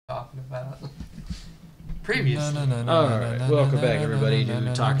talking about. Previously. Alright, welcome back everybody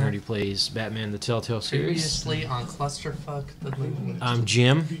to Talk Nerdy Plays Batman the Telltale series. Previously on Clusterfuck the movie. I'm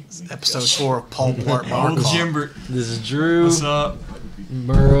Jim. Episode 4 of Paul Blart Oh, Markov. Jimbert. This is Drew. What's up?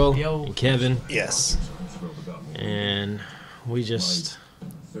 Merle. Yo. And Kevin. Yes. And we just...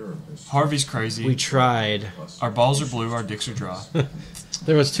 Harvey's crazy. We tried. Our balls are blue, our dicks are dry.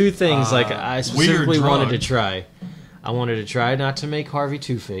 There was two things like I specifically weird wanted to drug. try. I wanted to try not to make Harvey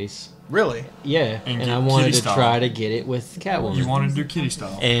Two-Face. Really? Yeah. And And get I wanted kitty to style. try to get it with Catwoman. You wanted to do kitty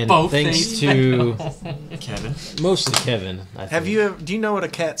style. And Both thanks things to Kevin. mostly Kevin, I think. Do you know what a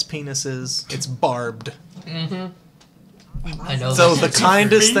cat's penis is? It's barbed. I know. So that. the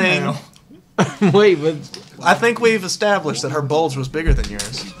kindest thing, Female. Wait, but I think we've established that her bulge was bigger than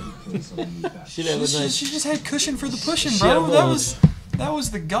yours. she'd have a nice... She just had cushion for the pushing, She bro. had That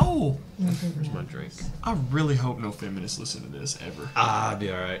was the goal. Where's my drink? I really hope no feminists listen to this ever. I'd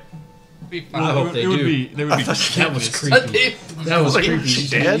be alright. Be I hope they it would do. be. They would be. That was feminists. creepy. That was Like, creepy. she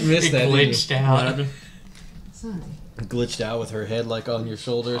dead? You missed It that, didn't you? glitched out. Glitched out with her head like on your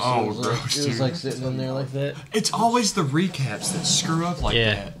shoulder. So Oh, it was like, gross, it was dude. like sitting in there like that. It's always the recaps that screw up like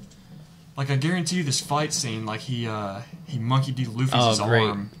Yeah. that. Like I guarantee you, this fight scene, like he monkey D. Luffy's Oh, great.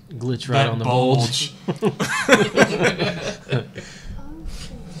 arm. Glitch right That on the bulge.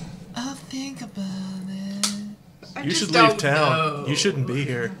 I'll think about it. I You just should don't leave town. know. You shouldn't be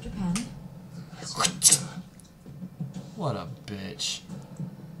here. What a bitch.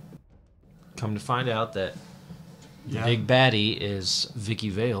 Come to find out that the Yeah. big baddie is Vicky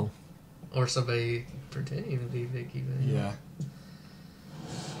Vale. Or somebody pretending to be Vicky Vale. Yeah.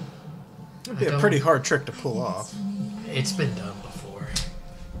 It'd be a pretty hard trick to pull off. It's been done before.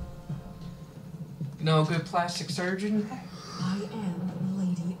 No good plastic surgeon? I am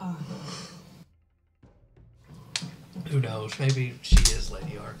Lady Arthur. Who knows? Maybe she is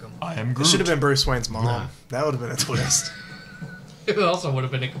Lady Arkham. I am It Groot. should have been Bruce Wayne's mom. Nah. That would have been a twist. It also would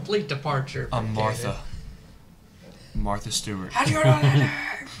have been a complete departure. from I'm Martha. canon. Martha Stewart. How do you know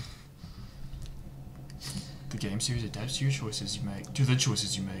that? The game series adapts to your choices you make. To the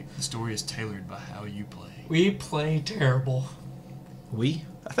choices you make. The story is tailored by how you play. We play terrible. We?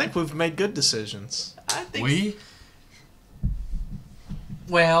 I think we've made good decisions. I think. We?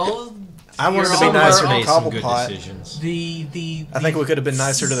 Well, I wanted to Some be of nicer our to made some good Cobblepot. decisions. the I think we could have been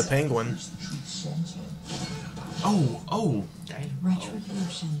nicer to the Penguin. Oh.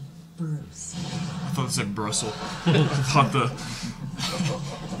 Retribution, Bruce. I thought it said Brussels. I thought the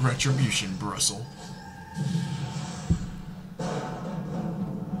Retribution Brussels.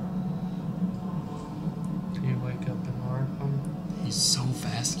 Do you wake up in Arkham? He's so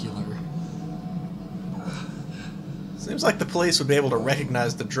vascular. Seems like the police would be able to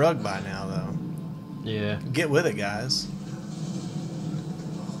recognize the drug by now, though. Yeah. Get with it, guys.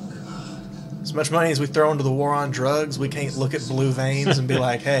 As much money as we throw into the war on drugs, we can't look at blue veins and be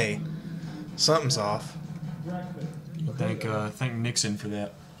like, hey, something's off. Thank Nixon for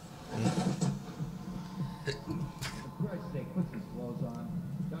that.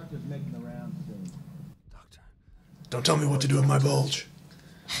 Don't tell me what to do with my bulge.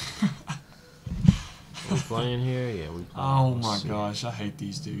 We playing here? Yeah, we playing. Oh Let's my see. gosh, I hate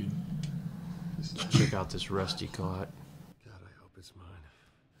these dude. Check out this rusty cot. God, I hope it's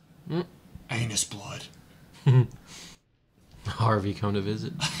mine. Anus blood. Harvey come to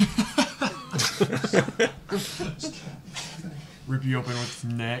visit. Rip you open with his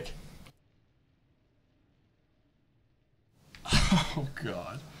neck. Oh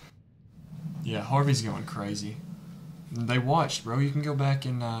god. Yeah, Harvey's going crazy. They watched, bro. You can go back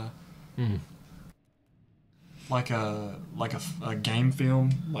and like a game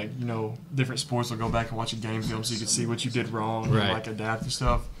film, like, you know, different sports will go back and watch a game film so you can see what you did wrong Right. and like adapt and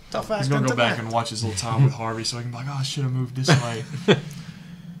stuff. Tough He's act gonna go unto back that. and watch his little time with Harvey so he can be like, oh, I should have moved this way.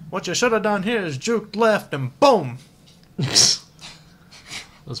 What you should have done here is juked left and boom! Let's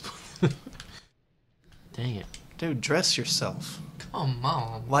Dang it. Dude, dress yourself. Come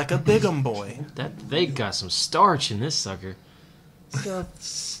on. Like a big'em boy. They got some starch in this sucker.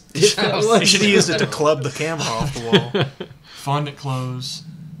 You should have used it to club the camera off the wall. Fondant clothes.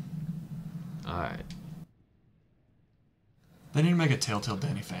 Alright. They need to make a Telltale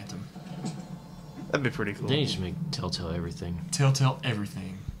Danny Phantom. That'd be pretty cool. They need to make Telltale everything. Telltale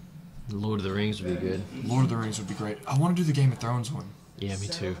everything. Lord of the Rings would be good. Lord of the Rings would be great. I want to do the Game of Thrones one. Yeah, me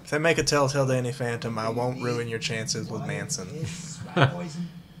too. If they make a Telltale Danny Phantom, I won't ruin your chances with Manson.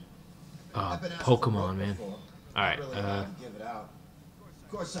 Pokemon, man. Alright, Give it out.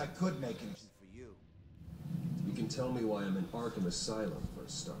 Of course, I could make it for you. You can tell me why I'm in Arkham Asylum for a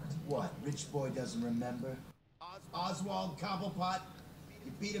start. What? Rich boy doesn't remember? Oswald Cobblepot?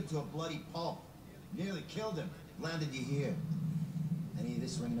 You beat him to a bloody pulp. Nearly killed him. Landed you here. Any of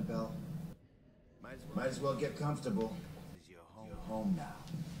this ringing a bell? Might as well get comfortable. You're home now.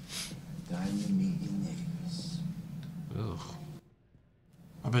 Time you meet your neighbors. Ugh.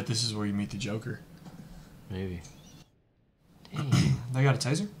 I bet this is where you meet the Joker. Maybe. They got a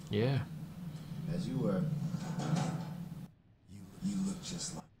taser? Yeah. As you were. You look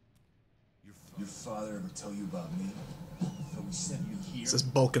just like. Your father ever tell you about me? So we sent you here. It's this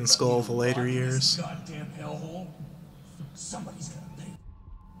Bulkin skull for later years. Goddamn hellhole. Somebody's gonna pay.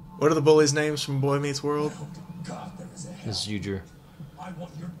 What are the bullies' names from Boy Meets World? God, there is a hell. This is Udra. I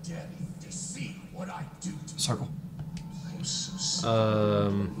want your dead to see what I do to Circle. I'm so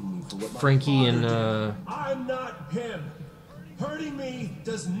sorry. Frankie and I'm not him. Hurting me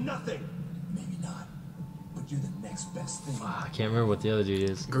does nothing. Maybe not. But you're the next best thing. I can't remember what the other dude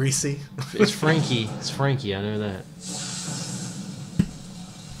is. Greasy. It's Frankie. It's Frankie. I know that.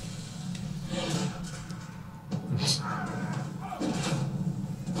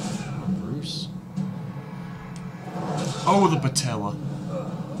 Bruce. Oh, the patella.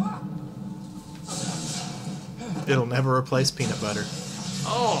 It'll never replace peanut butter.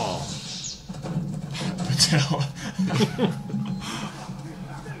 Oh. Patella.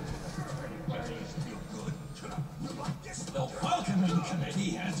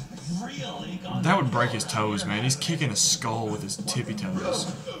 That would break his toes, man. He's kicking a skull with his tippy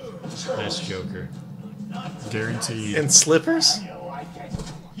toes. That's Joker. Guaranteed. And slippers?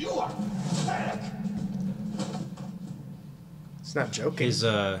 You are pathetic. It's not joking. His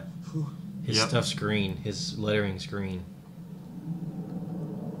Yep. stuff's green. His lettering's green.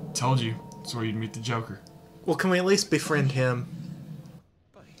 Told you. That's where you'd meet the Joker. Well, can we at least befriend him?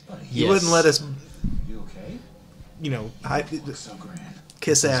 You Yes. wouldn't let us, You okay? you know, So grand.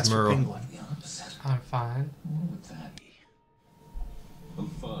 kiss ass for Merle. Penguin. I'm fine. What would that be? I'm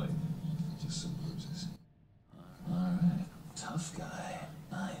fine. Just some bruises. Alright. Tough guy.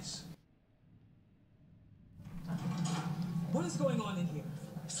 Nice. What is going on in here?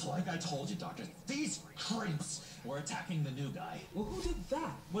 It's like I told you, Doctor. These creeps were attacking the new guy. Well, who did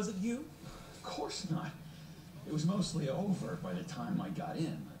that? Was it you? Of course not. It was mostly over by the time I got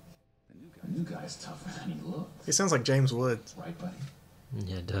in. The new guy's tougher than he looked. He sounds like James Woods. Right, buddy?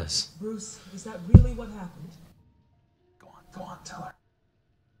 Yeah, it does. Bruce, is that really what happened? Go on, tell her.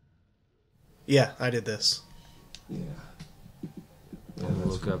 Yeah, I did this. Yeah. I'll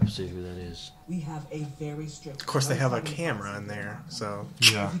look up and see who that is. We have a very strict. Of course, they have a camera in there, so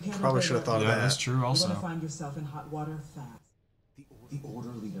Yeah. If you can't probably obey should have that, thought Yeah, of that's that. true you're also. gonna find yourself in hot water fast. The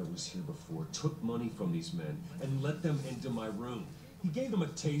orderly that was here before took money from these men and let them into my room. He gave them a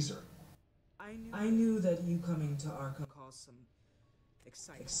taser. I knew that you coming to Arkham caused some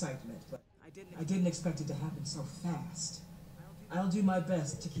excitement, but I didn't expect it to happen so fast. I'll do my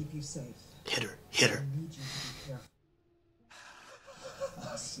best to keep you safe. Hit her, hit I her. need you to be careful.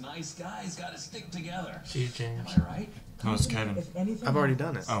 Us nice guys gotta stick together. See you, James. Am I right? No, it's Kevin. If anything I've already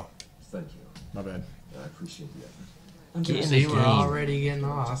happens- done it. Oh, Thank you. my bad. I appreciate the effort. I'm Get gonna in See, the we're game. already getting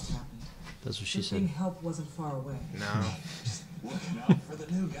what off. just happened. That's what she Good thing said. help wasn't far away. No. Looking out for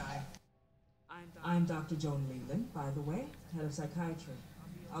the new guy. I'm Dr. Joan Leland, by the way, head of psychiatry.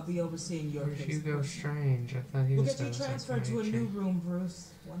 I'll be overseeing your Where's case. Hugo personally. Strange? I thought he We'll was get you doing transferred to a new psychiatry. room,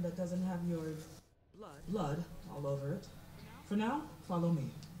 Bruce. One that doesn't have your blood all over it. For now, follow me.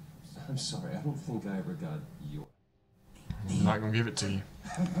 I'm sorry, I don't think I ever got your... I'm not gonna give it to you.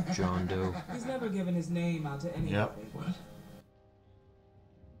 John Doe. He's never given his name out to anybody. Yep. What?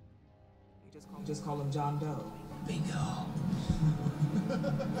 We just call him John Doe. Bingo.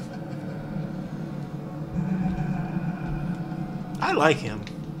 I like him.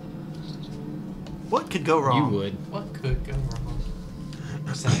 What could go wrong? You would. What could go wrong?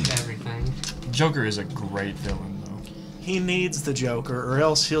 Besides everything. Joker is a great villain, though. He needs the Joker, or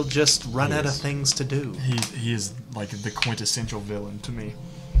else he'll just run out of Yes. things to do. He is like the quintessential villain to me.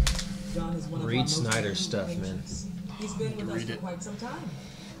 John is one of Read our most Snyder's valued stuff, man. patients. He's been with us Read for it. quite some time.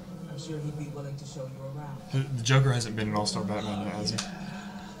 I'm sure he'd be willing to show you around. The Joker hasn't been an All-Star Batman yet, has he?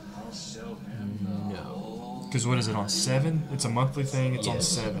 No. Because what is it, on 7? It's a monthly thing, it's on Yes.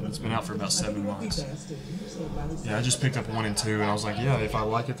 7. It's been out for about 7 He would be months. best if you stayed by his Yeah, I just picked up 1 and 2, and I was like, yeah, if I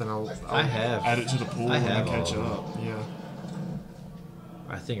like it, then I'll I have. add it to the pool I and then have catch all of up. Yeah.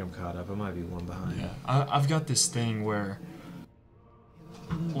 I think I'm caught up. I might be one behind. Yeah, I've got this thing where,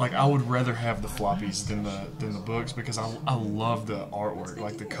 like, I would rather have the floppies than the books because I love the artwork,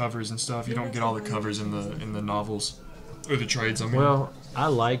 like the covers and stuff. You don't get all the covers in the novels or the trades. I mean, Well,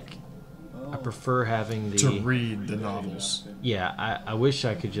 I prefer having to the. read the novels Yeah, I wish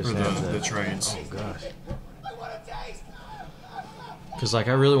I could just or have the the. trades. Oh gosh. Because, like,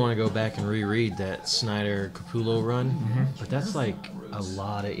 I really want to go back and reread that Snyder Capullo run, but that's, like, a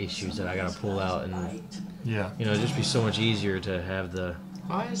lot of issues that I got to pull out, and, Yeah. you know, it'd just be so much easier to have the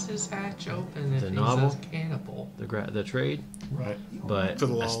Why is this hatch open if The he's novel? a cannibal? the trade, Right. but For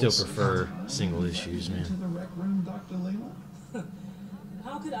the I still lulz. prefer single issues, man. the rec room, Dr. Layla?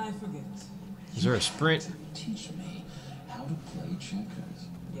 How could I forget? Is there a sprint? Teach me how to play checkers.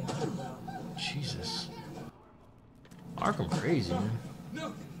 Yeah, well, Jesus. Arkham crazy, man.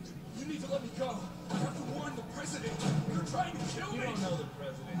 No! You need to let me go! I have to warn the president! You're trying to kill me! You don't know the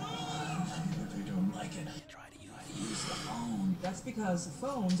president. If you don't like it, try to use the phone. that's because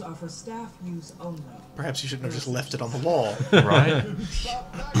phones are for staff use only. Perhaps you shouldn't have just left it on the wall. Right?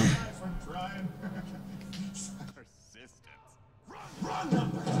 Stop that guy from trying. Persistence. Run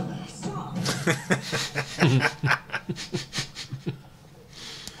number to Stop!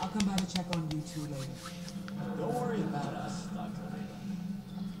 I'll come by to check on you two later. Don't worry about us, Dr. Layla.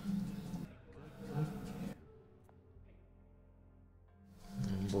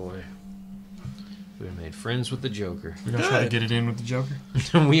 Boy. We made friends with the Joker. We're gonna try to get it in with the Joker.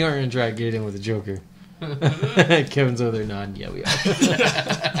 We are going to try to get it in with the Joker. Kevin's over there nodding. Yeah, we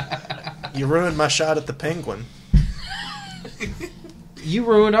are. You ruined my shot at the Penguin. You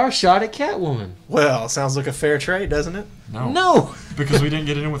ruined our shot at Catwoman. Well, sounds like a fair trade, doesn't it? No! Because we didn't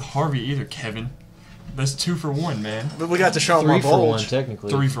get it in with Harvey either, Kevin. That's 2 for 1, man. But we got to show him 3 our for 1, bulge.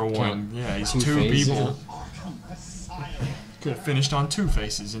 technically. 3 for 1. Count Yeah, he's 2 Two-Face, people. yeah. Could have finished on 2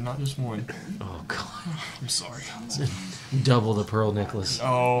 faces and not just 1. Oh, God. I'm sorry. Double the pearl necklace.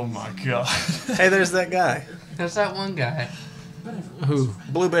 Oh my god. Hey, there's that guy. There's that one guy. Who?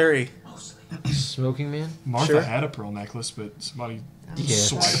 Blueberry. Smoking Man? Martha Sure. had a pearl necklace, but somebody Yeah.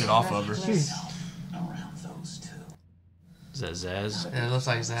 swiped it off of her. Around those two. Is that Zaz? It looks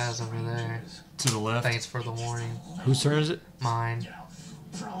like Zaz over there. To the left. Thanks for the warning. Whose turn is it? Mine.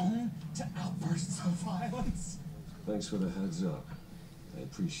 Prone to outbursts of violence. Thanks for the heads up. I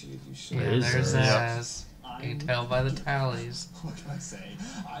appreciate you, sir. Yeah, is there's Zaz. Zaz. You can tell by the tallies. What can I say?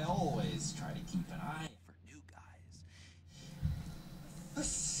 I always try to keep an eye for new guys. Let's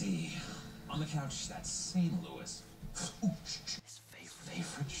see. On the couch, that's St. Louis. Ooh, his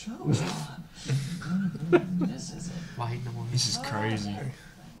favorite show is on. This is it. White noise. This is crazy.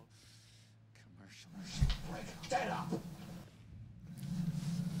 Commercial break. Get up.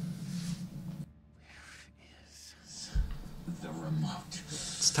 The remote.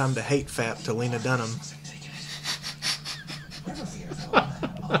 It's time to hate fap to Lena Dunham. Never fear, though.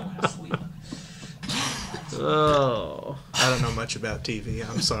 I'll have a sweet one. Oh. I don't know much about TV.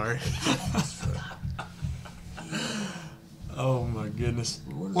 I'm sorry. Oh my goodness.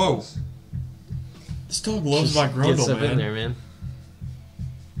 What is Whoa. this? This dog loves Just my get grundle, stuff man. in there, man.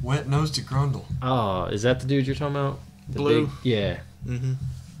 Wet nose to grundle. Oh, is that the dude you're talking about? The Blue? big- yeah. Mm-hmm.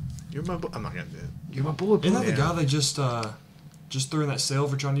 You're my. I'm not gonna do it. You're my boy, Isn't that Yeah. the guy they just threw in that sale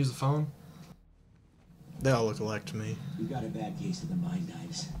for trying to use the phone? They all look alike to me. You got a bad case of the mind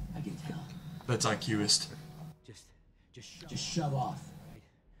knives. I can tell. That's IQist. Just shove off.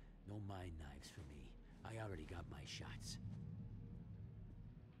 No mind knives for me. I already got my shots.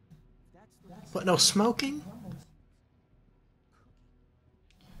 What? No smoking?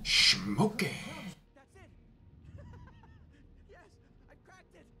 Smoking.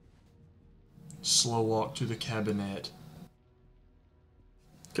 Slow walk to the cabinet.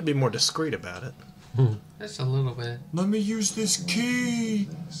 Could be more discreet about it. Just a little bit. Let me use this key.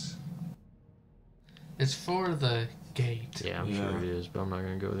 It's for the gate. Yeah, I'm Yeah. sure it is, but I'm not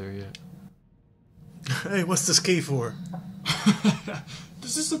going to go there yet. Hey, what's this key for?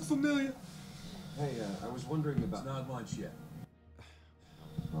 Does this look familiar? Hey, I was wondering about. Not much yet.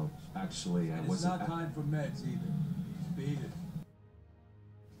 Well, actually, I It's wasn't. not time for meds either. Beat it.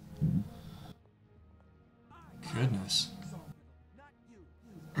 Goodness.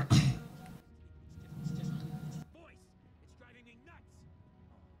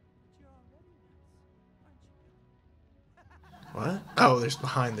 What? Oh, there's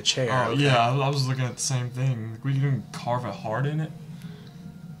behind the chair. Oh okay. yeah, I was looking at the same thing. We can carve a heart in it.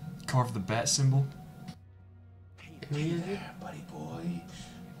 Carve the bat symbol. Hey there, buddy boy.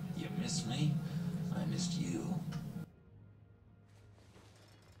 You miss me? I missed you.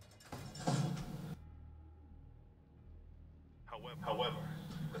 However,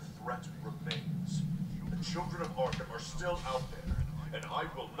 the threat remains. The children of Arkham are still out there, and I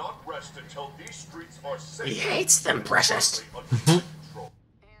will not rest until these streets are safe. He hates them, and precious. firmly under my control.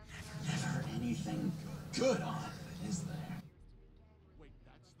 Never anything good on it, is there?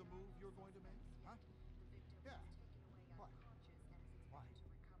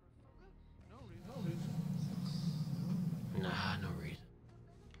 Nah, no reason.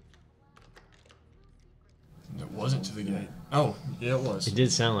 wasn't to the gate. Oh, yeah, it was. It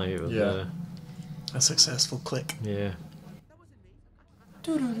did sound like it was. Yeah. A successful click. Yeah.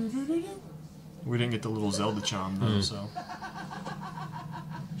 We didn't get the little Zelda chime though, so.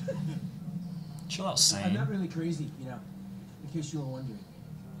 Chill out, I'm Sane. not really crazy, you know, in case you were wondering.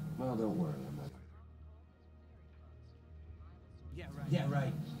 Well, don't worry, I'm not. Yeah,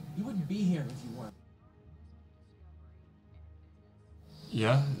 right. You wouldn't be here if you weren't.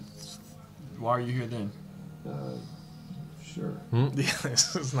 Yeah? Why are you here then? Sure. Yeah,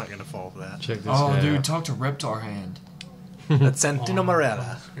 this is not gonna fall for that. Check this Oh, guy dude, out. talk to Reptar Hand. That's Santino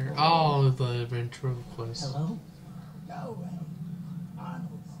Morella. Oh, the ventriloquist. Hello? No way.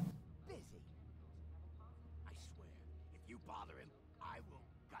 Arnold's busy. I swear, if you bother him, I will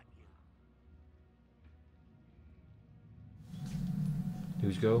gut you.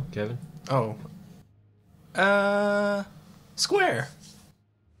 Who's go? Kevin? Oh. Square.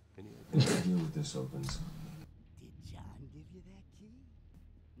 Any idea what this opens? Did John give you that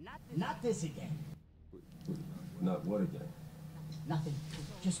key? Not this again. Not what again? Nothing.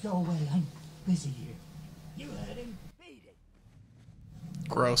 Just go away. I'm busy here. You heard him. Beat it.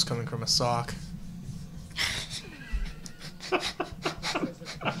 Gross coming from a sock.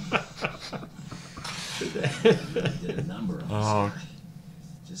 Did a number on Oh,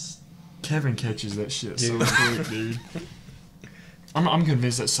 just Kevin catches that shit so quick, dude. I'm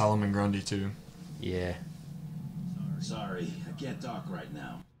convinced that's Solomon Grundy too. Yeah. sorry. I can't talk right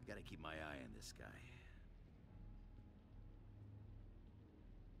now. Gotta keep my eye on this guy.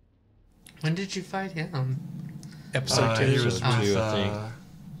 When did you fight him? Episode 2. He was Episode with, two, I think.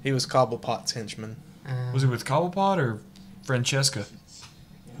 He was Cobblepot's henchman. was it with Cobblepot or Francesca?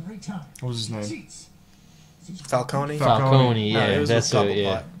 Every time. What was his name? Cheats. Falcone? Falcone, No, yeah. it was That's with it,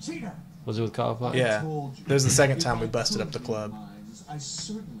 yeah. Cobblepot. Cheater. Was it with Cobblepot? Yeah. That was the second time we busted up the club. I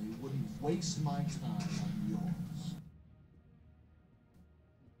certainly wouldn't waste my time on yours.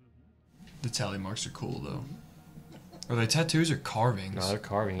 The tally marks are cool though. Are they tattoos or carvings? No, they're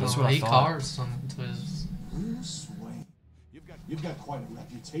carving. That's Oh, what I he thought. carves some to his. Bruce Wayne, you've got quite a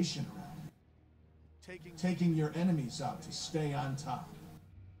reputation around here. Taking your enemies out to stay on top.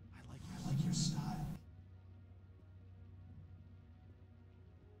 I like your style.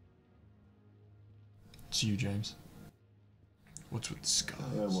 It's you, James. What's with the skull?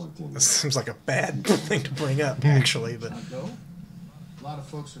 I walked in. This seems like a bad thing to bring up, actually, but Now go. A lot of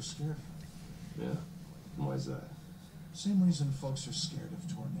folks are scared of it. Yeah. Why is that? Same reason folks are scared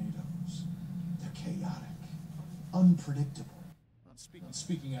of tornadoes. They're chaotic, unpredictable.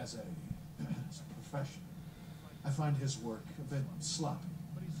 Speaking as a profession, I find his work a bit sloppy.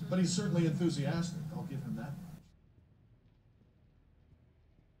 But he's certainly enthusiastic, I'll give him that.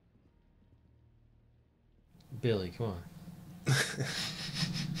 Billy, come on.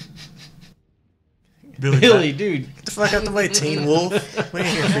 Billy, dude. get the fuck out the way, Teen Wolf. We ain't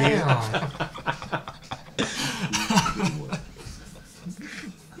here for you.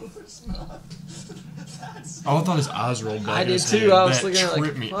 Oh, I thought his eyes rolled back. I in did his too. head. I was That looking at it like,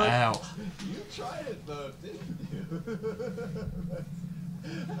 tripped me what? out. You tried it though, didn't you?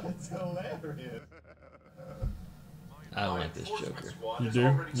 That's hilarious. I don't like this Joker. You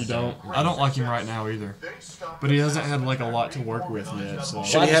do? You don't? I don't like him right now either. But he hasn't had like a lot to work with yet. So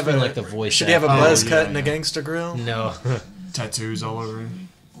Should he have been a like the voice? Should he have a actor. buzz yeah, cut and a yeah. gangster grill? No. tattoos all over him.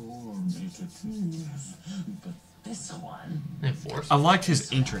 But this one. I liked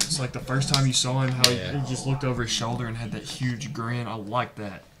his entrance. Like the first time you saw him, how Yeah. he just looked over his shoulder and had that huge grin. I like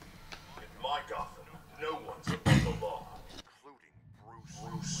that. In my Gotham, no one's above the law,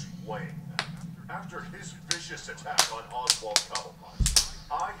 including Bruce Wayne. After his vicious attack on Oswald Cobblepot,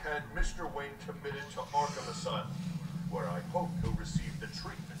 I had Mr. Wayne committed to Arkham Asylum, where I hope he'll receive the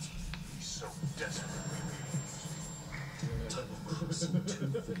treatment he so desperately needs.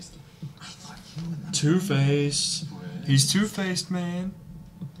 Two-Faced. He's Two-Faced, man.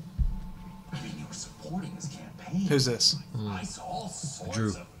 I mean, you were supporting his campaign. Who's this? I saw all sorts Drew.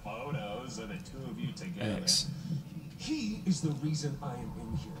 of photos of the two of you together. X. He is the reason I am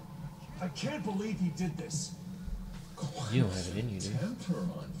in here. I can't believe he did this. You don't have it in you, dude. Temper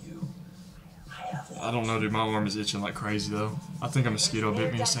on you. I don't know, dude. My arm is itching like crazy, though. I think a mosquito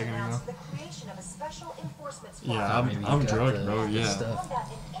bit me a second ago. The creation of a special enforcement squad. Yeah, Maybe I'm he's got drugged, the bro. Yeah. stuff. Combat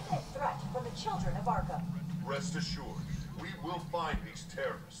an imminent threat from the children of Arkham. Rest assured, we will find these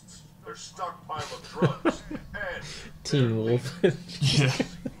terrorists, their stockpile of drugs, and Teen Wolf. Yeah.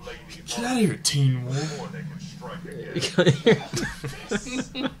 Get out of here, Teen Wolf. before they can strike again.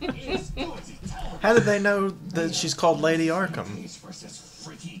 How did they know that she's called Lady Arkham? Versus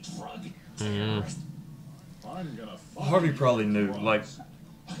freaky drug Mm. I'm gonna Harvey probably knew. Like,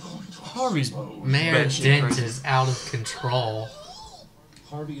 I'm going to Harvey's Mayor batshit Dent crazy. is out of control.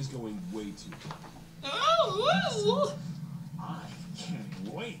 Harvey is going way too far. I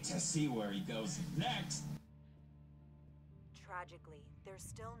can't wait to see where he goes next. Tragically, there's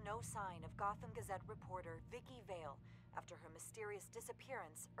still no sign of Gotham Gazette reporter Vicky Vale after her mysterious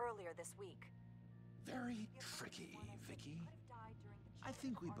disappearance earlier this week. Very tricky, Vicky. I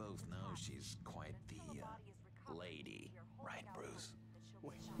think we both know she's quite the lady, right, Bruce?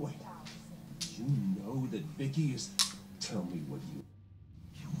 Wait. You know that Vicky is... Tell me what you...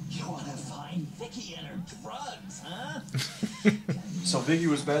 You want to find Vicky and her drugs, huh? So Vicky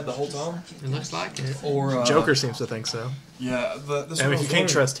was bad the whole time? It looks like it. Or Joker seems to think so. Yeah, that's I what mean, I you was can't wondering.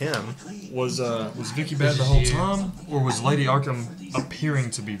 trust him. Was Vicky bad the whole time, or was Lady Arkham appearing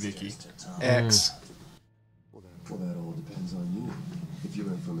to be Vicky? X. Well, that all depends on you. If your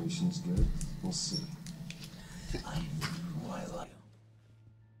information's good, we'll see.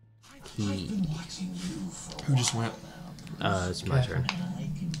 He, Who just went? it's my turn.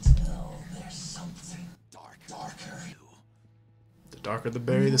 There's something darker. The darker the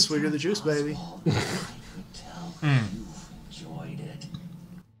berry, the sweeter the juice, baby. Enjoyed it.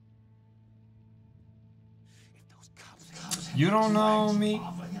 You don't know me.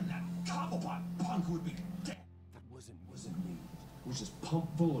 Punk would be dead. That wasn't me. It was just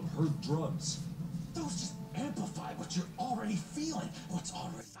pumped full of her drugs. Those just amplify what you're already feeling. What's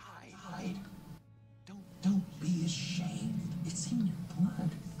already inside. Don't be ashamed. It's in your blood.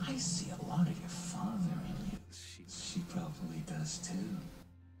 I see a lot of your father in you. She probably does too.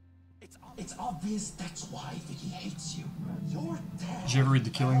 It's obvious that's why Vicky hates you. Your dad. Did you ever read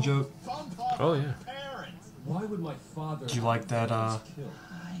The Killing Joke? Oh yeah. Why would my father... Do you like that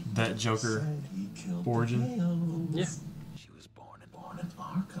that Joker origin? Yeah. She was born in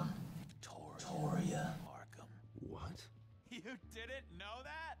Arkham. Victoria. Arkham. What? You didn't know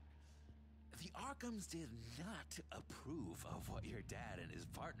that? The Arkhams did not approve of what your dad and his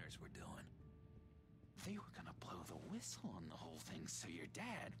partners were doing. They were gonna blow the whistle on the whole thing, so your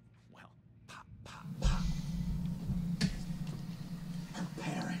dad, well, pop, pop, pop.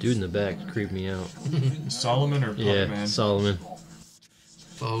 Dude in the back creeped me out. Solomon or Yeah, Puppman? Solomon.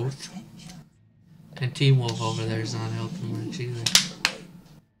 Both. And Teen Wolf over there is not helping much either.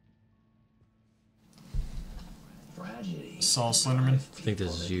 Saul Slenderman. I think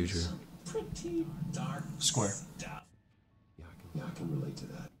this is you, Drew. Pretty dark Square. stuff. Yeah, I can relate to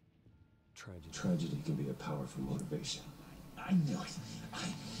that. Tragedy can be a powerful motivation. I knew it. I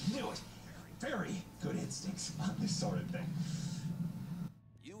knew it. Very good instincts on this sort of thing.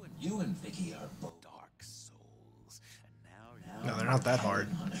 You and Vicky are both dark souls. And No, they're not that hard.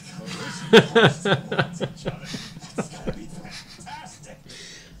 That's gotta be fantastic.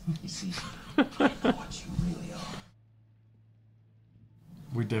 You see, I know what you really are.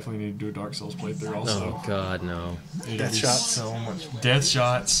 We definitely need to do a Dark Souls playthrough also. Oh God, no. Death shots. So much. Death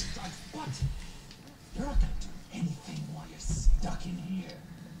shots. You're not gonna do anything while you're stuck in here.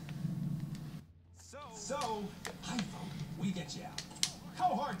 So I vote we get you out.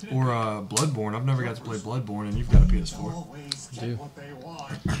 How hard can it Or Bloodborne. I've never got to play Bloodborne, and you've got a PS4. always I get do. what they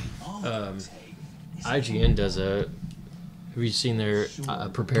want? IGN does a. Have you seen their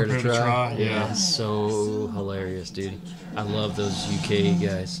Prepare to Try? Yeah. It's so hilarious, dude. I love those UK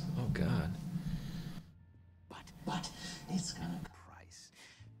guys. Oh God. But it's gonna price.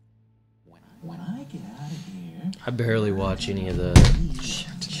 When I get out of here, I barely watch any of the.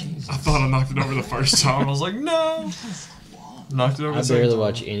 I thought I knocked it over the first time. I was like, no. Knocked it over I the second barely time.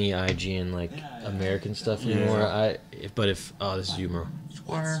 watch any IGN like American stuff anymore. Yeah. This is humor.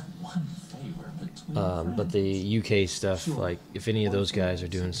 Square. But the UK stuff, like if any of those guys are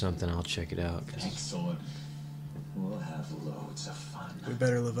doing something, I'll check it out. Excellent. We'll have loads of fun. We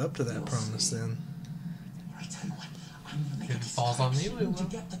better live up to that promise then. If it falls on me, we will.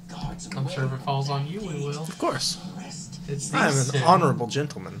 I'm sure if it falls on you, we will. Of course. It's I am these an two. honorable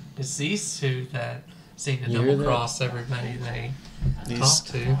gentleman. It's these two that seem to You hear double that? cross everybody they These talk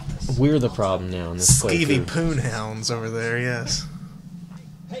to. We're the problem now in this skeevy playthrough. poon hounds over there. Yes.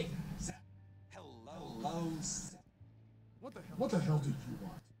 hey, What the hell did you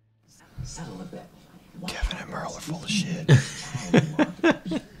want? settle a bet. Kevin and Merle are full of shit.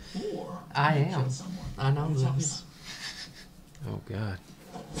 I am. I know this. Oh God.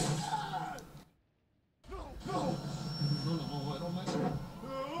 No, I don't match.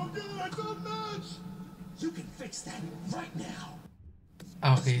 Oh, God, I don't match. You can fix that right now.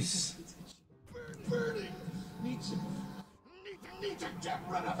 Oh, he's. Burning. Need to get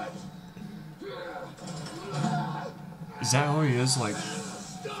rid of it. Is that how he is? Like,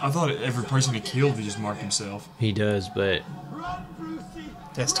 I thought every person he killed, he just marked himself. He does, but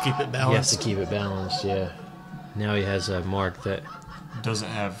Has to keep it He has balanced. to keep it balanced, yeah. Now he has a mark that... Doesn't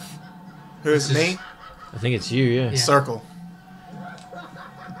have... Who is me? I think it's you, yeah. Circle.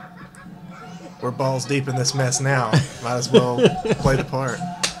 We're balls deep in this mess now. Might as well play the part.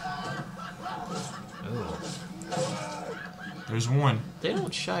 There's one. They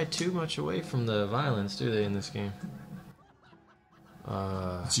don't shy too much away from the violence, do they, in this game?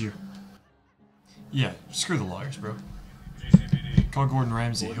 It's you. Yeah, screw the lawyers, bro. Call Gordon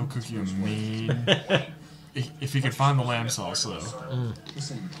Ramsay. He'll cook you a mean... if he could find the lamb sauce, though.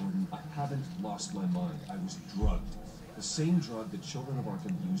 Listen, Gordon, I haven't lost my mind. I was drugged. The same drug the children of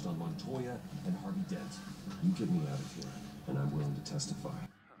Arkham used on Montoya and Harvey Dent. You get me out of here, and I'm willing to testify.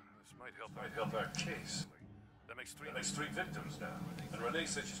 This might help our case. That makes three victims now. And Renee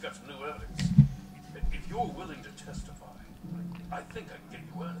said she's got some new evidence. If you're willing to testify, I think I can get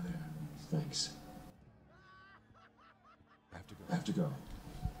you out of there. Thanks. I have to go.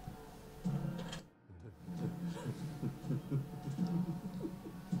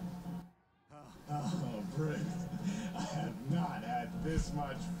 Oh, Brick, I have not had this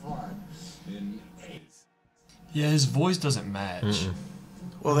much fun in ages. Yeah, his voice doesn't match.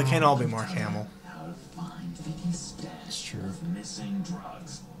 Well, they can't all be Mark Hamill. How to find Vicky's stash of missing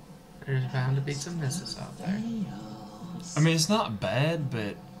drugs. There's bound to be some misses out there. I mean, it's not bad,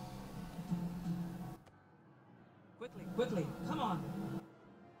 but... Quickly, come on.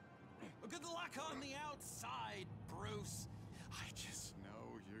 Good luck on the outside, Bruce. I just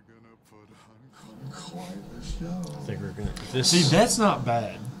know you're gonna put on quite the show. I think we're gonna... This... See, that's not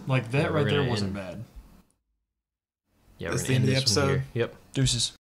bad. Like, that Yeah, right we're there gonna wasn't end- bad. Yeah, That's we're the gonna end of the end this one episode? here. Yep. Deuces.